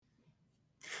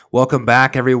Welcome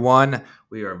back, everyone.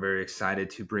 We are very excited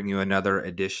to bring you another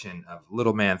edition of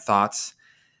Little Man Thoughts.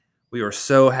 We were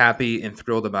so happy and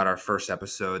thrilled about our first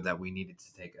episode that we needed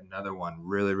to take another one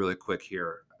really, really quick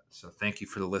here. So thank you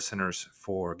for the listeners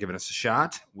for giving us a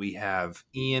shot. We have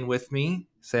Ian with me.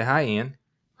 Say hi, Ian.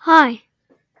 Hi.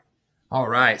 All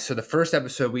right. So the first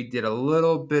episode, we did a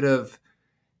little bit of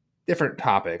different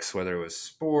topics, whether it was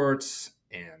sports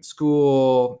and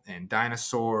school and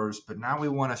dinosaurs. But now we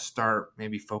want to start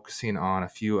maybe focusing on a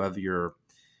few of your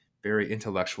very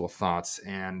intellectual thoughts.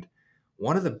 And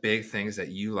one of the big things that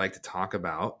you like to talk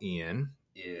about, Ian,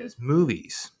 is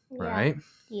movies, right?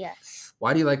 Yes.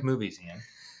 Why do you like movies, Ian?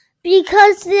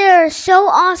 Because they're so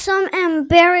awesome and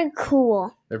very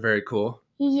cool. They're very cool?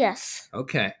 Yes.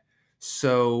 Okay.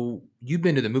 So you've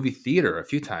been to the movie theater a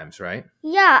few times, right?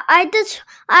 Yeah,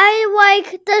 I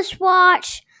like this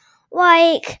watch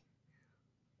like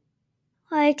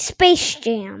Space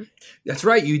Jam. That's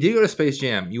right. You did go to Space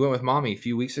Jam. You went with Mommy a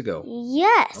few weeks ago.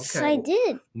 Yes, Okay. I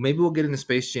did. Maybe we'll get into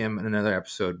Space Jam in another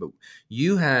episode, but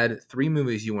you had 3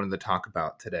 movies you wanted to talk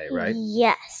about today, right?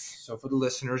 Yes. So for the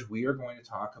listeners, we are going to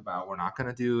talk about, we're not going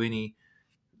to do any,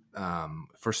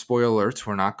 for spoiler alerts,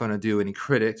 we're not going to do any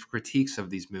critiques of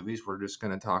these movies. We're just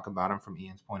going to talk about them from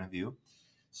Ian's point of view.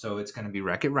 So it's going to be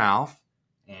Wreck-It Ralph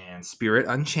and Spirit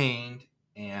Unchained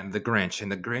and The Grinch. And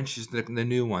The Grinch is the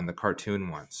new one, the cartoon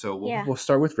one. So we'll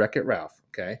start with Wreck-It Ralph,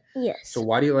 okay? Yes. So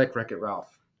why do you like Wreck-It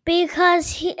Ralph? Because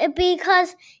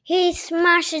he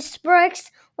smashes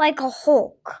bricks like a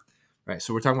Hulk. Right,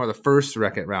 so we're talking about the first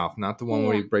Wreck-It Ralph, not the one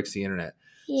where he breaks the internet.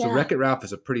 Yeah. So Wreck-It Ralph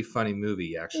is a pretty funny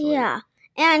movie, actually. Yeah,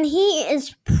 and he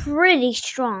is pretty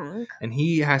strong. And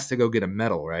he has to go get a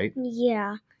medal, right?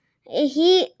 Yeah.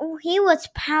 He was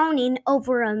pounding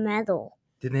over a medal.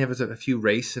 Didn't they have a few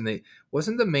races? And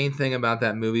wasn't the main thing about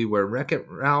that movie where Wreck-It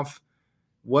Ralph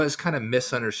was kind of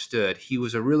misunderstood. He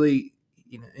was a really,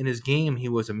 in his game, he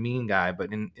was a mean guy,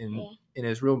 but in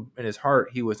his heart,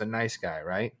 he was a nice guy,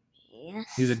 right?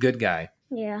 Yes. He was a good guy.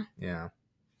 Yeah. Yeah.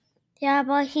 Yeah,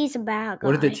 but he's a bad guy.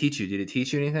 What did it teach you? Did it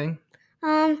teach you anything?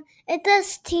 It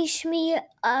does teach me, he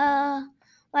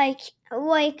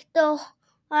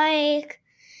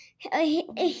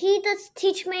does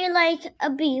teach me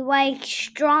be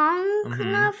strong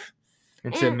enough,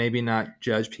 and to maybe not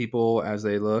judge people as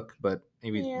they look, but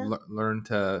maybe learn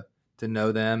to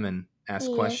know them and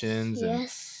ask questions.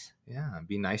 Yes. And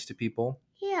be nice to people.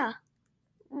 Yeah,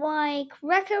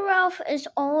 Wreck-It Ralph is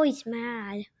always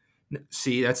mad.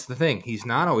 See, that's the thing. He's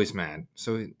not always mad.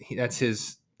 So that's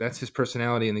his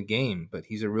personality in the game. But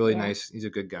he's a really nice. He's a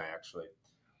good guy, actually.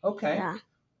 Okay. Yeah.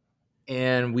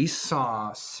 And we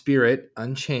saw Spirit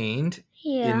Unchained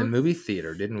in the movie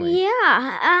theater, didn't we?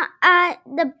 Yeah, at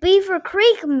the Beaver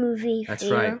Creek movie That's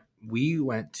theater. right. We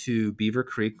went to Beaver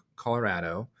Creek,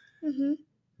 Colorado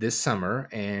this summer,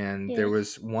 and there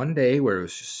was one day where it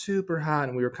was just super hot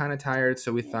and we were kind of tired,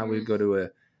 so we thought we'd go to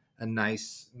a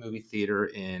nice movie theater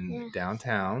in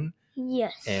downtown.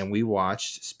 Yes. And we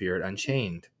watched Spirit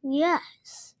Unchained.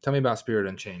 Yes. Tell me about Spirit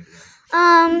Unchained.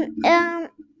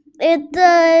 It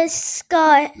does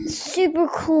got super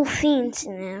cool themes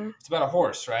in there. It's about a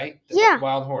horse, right? Yeah.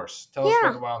 Wild horse. Tell us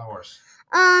about the wild horse.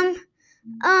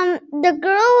 The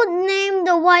girl named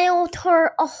the wild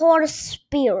horse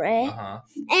Spirit.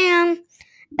 And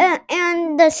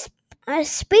the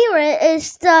Spirit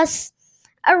is just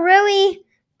a really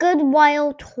good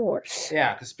wild horse.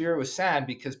 Yeah, because Spirit was sad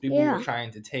because people were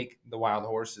trying to take the wild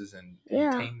horses and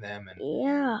tame them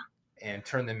and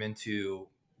turn them into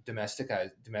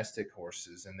domestic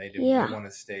horses, and they want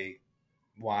to stay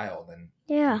wild and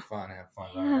have fun.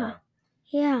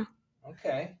 Yeah.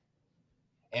 Okay.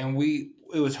 And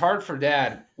it was hard for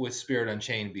Dad with Spirit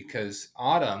Unchained because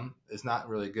Autumn is not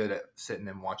really good at sitting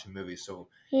and watching movies. So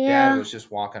Dad was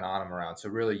just walking Autumn around. So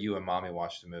really, you and Mommy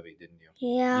watched the movie, didn't you?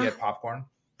 Yeah. You had popcorn?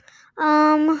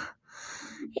 And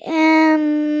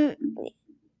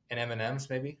M&Ms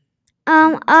maybe?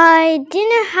 I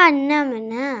didn't have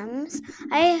M&Ms.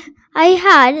 I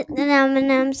had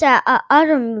M&Ms at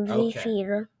other movie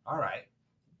theater. All right.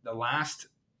 The last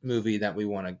movie that we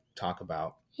want to talk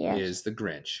about is The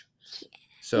Grinch.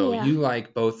 So you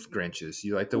like both Grinches.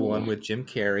 You like the one with Jim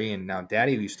Carrey, and now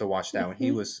Daddy used to watch that when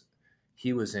he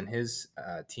was in his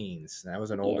teens. That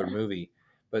was an older movie,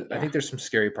 but I think there's some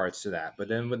scary parts to that. But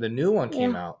then when the new one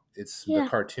came out, it's the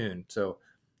cartoon. So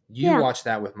you watched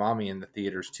that with Mommy in the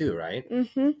theaters too, right?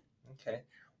 Okay.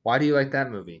 Why do you like that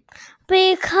movie?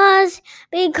 Because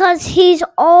he's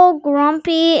all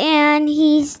grumpy and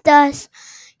he's got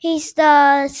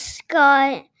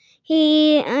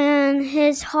he and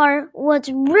his heart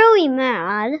was really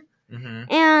mad.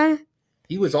 And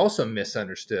he was also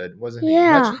misunderstood, wasn't he?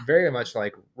 Yeah. Very much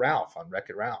like Ralph on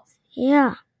Wreck-It Ralph.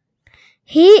 Yeah.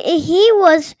 He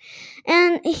was,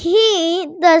 and he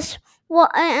does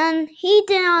what, and he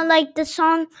did not like the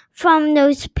song from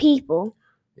those people.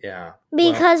 Yeah.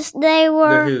 Because they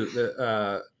were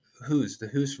the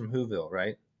Who's from Whoville,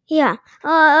 right? Yeah.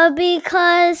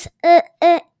 Because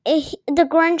the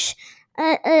Grinch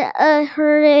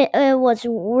heard it was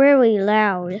really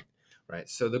loud. Right.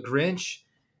 So the Grinch,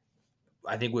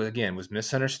 I think, was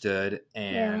misunderstood,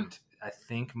 and I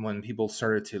think when people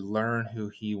started to learn who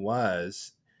he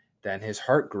was, then his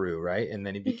heart grew, right? And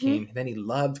then he became. Then he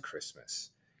loved Christmas.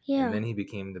 Yeah. And then he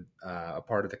became a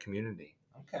part of the community.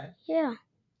 Okay. Yeah.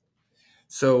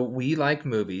 So we like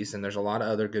movies, and there's a lot of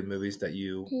other good movies that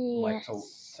you like to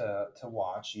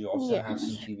watch. You also have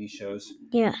some TV shows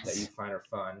that you find are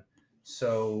fun.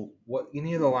 So,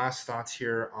 any of the last thoughts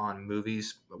here on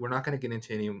movies? We're not going to get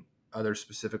into any other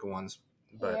specific ones,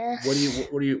 but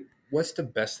what's the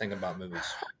best thing about movies?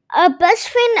 Best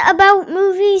thing about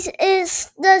movies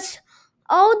is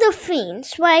all the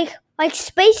themes, like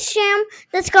Space Jam,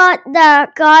 that's got the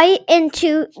guy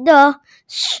into the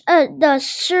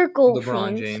circle.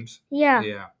 LeBron James. Yeah.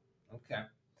 Yeah. Okay.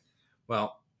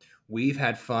 Well, we've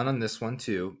had fun on this one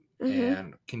too.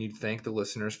 And can you thank the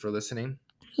listeners for listening?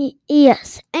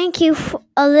 Yes. Thank you.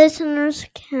 Listeners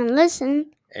can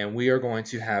listen. And we are going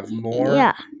to have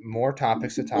more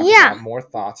topics to talk about, more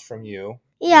thoughts from you.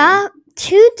 Yeah.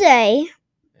 Today.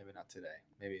 Maybe not today.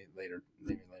 Maybe later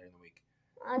in the week.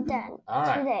 Then. All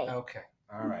right. Today. Okay.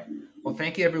 All right. Well,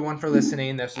 thank you everyone for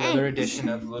listening. That's another edition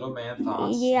of Little Man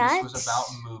Thoughts. Yes. This was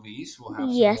about movies. We'll have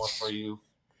some more for you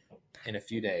in a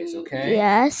few days, okay?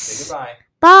 Yes. Say goodbye.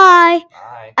 Bye.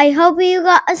 Bye. I hope you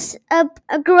got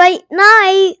a great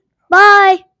night.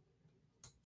 Bye.